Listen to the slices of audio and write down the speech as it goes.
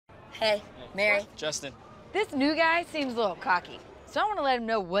Hey, Mary. Justin. This new guy seems a little cocky, so I want to let him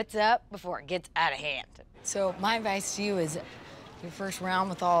know what's up before it gets out of hand. So my advice to you is your first round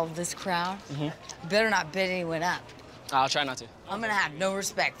with all of this crowd, you better not bid anyone up. I'll try not to. I'm gonna have no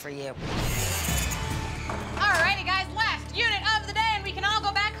respect for you. All righty, guys, last unit of the day, and we can all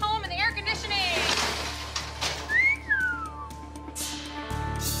go back home in the air conditioning.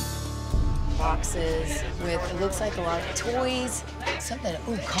 Boxes with, it looks like a lot of toys. Something,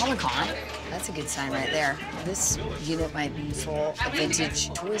 ooh, Comic-Con. That's a good sign right there. This unit might be full of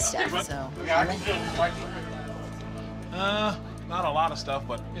vintage toy stuff, so. Not a lot of stuff,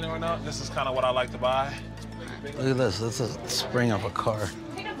 but you never know. This is kind of what I like to buy. Look at this. This is a spring of a car.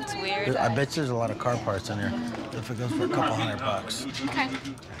 It's weird. I bet there's a lot of car parts in here. If it goes for a couple $100. Okay.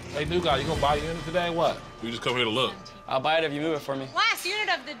 Hey, new guy, you gonna buy a unit today or what? We just come here to look. I'll buy it if you move it for me. Last unit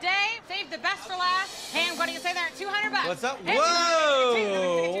of the day. Save the best for last. Hey, I'm going to say there at $200. What's up? Hey,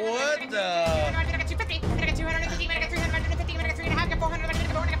 Whoa! What the? I'm gonna get 250. I'm gonna get 250. I'm gonna get 350. I'm gonna get 3.5. I'm gonna get 400. I'm gonna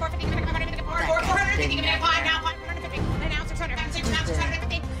get 400. I'm gonna get 450. I'm gonna get 450. I'm gonna get 5 now. 550. And now 600. And 600. Now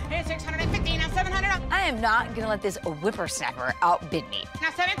 650. And 650. Now 700. I am not gonna let this whippersnapper outbid me.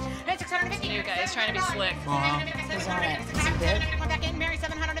 Now 7. And 650. New guy, he's trying to be slick. Who's on it? Is it good? Back in, Mary,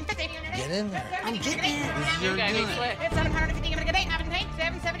 750. Get in there. I'm getting it. This is your New guy, be unit. slick. It's 750. I'm gonna get 8. I'm gonna take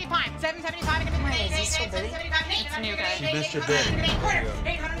 775. 775. I'm gonna Wait, get is this so big? It's a new guy. She missed your bid.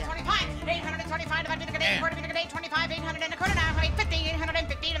 825. 825 divided by 8 quarter. 825. 800 and a quarter. Now 850.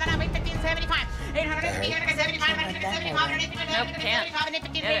 850 divided by 850 and 75. 850. 875. 875. Nope, can't.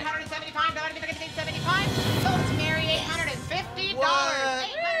 850. Get it. 875 divided by 875. So it's Mary $850.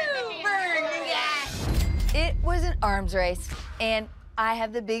 It was an arms race, and I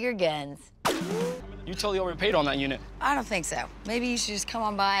have the bigger guns. You totally overpaid on that unit. I don't think so. Maybe you should just come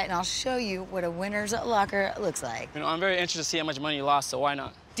on by and I'll show you what a winner's locker looks like. You know, I'm very interested to see how much money you lost, so why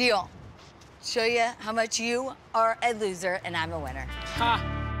not? Deal. Show you how much you are a loser and I'm a winner. Ha!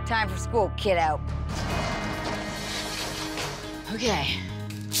 Time for school, kiddo. Okay.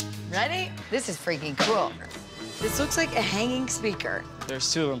 Ready? This is freaking cool. This looks like a hanging speaker.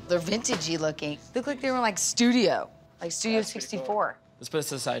 There's 2 of them. They're vintagey looking. Look like they were like Studio 64. Let's put this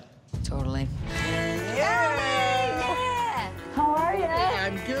to the side. Totally. Yeah! How are you?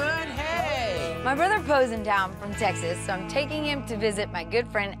 I'm good. Hey. My brother Poe's in town from Texas, so I'm taking him to visit my good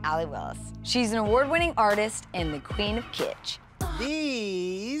friend Allie Willis. She's an award-winning artist and the queen of kitsch.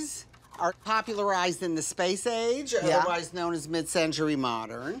 These are popularized in the space age, otherwise known as mid-century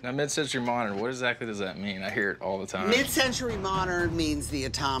modern. Now, mid-century modern, what exactly does that mean? I hear it all the time. Mid-century modern means the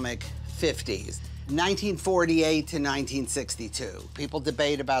atomic 50s. 1948 to 1962. People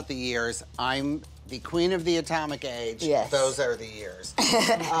debate about the years. I'm the queen of the atomic age. Yes. Those are the years.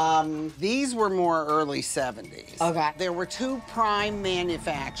 These were more early 70s. Okay. There were 2 prime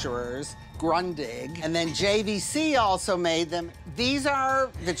manufacturers, Grundig, and then JVC also made them. These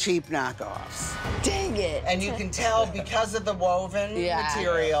are the cheap knockoffs. Dang it. And you can tell because of the woven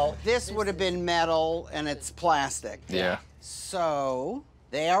material, this would have been metal and it's plastic. Yeah. So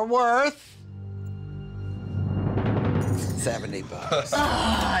they are worth $70.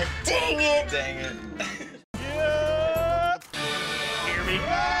 Ah, dang it. Dang it. Hear me?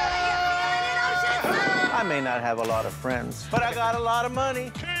 I may not have a lot of friends, but I got a lot of money.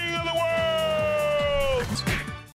 King of the world!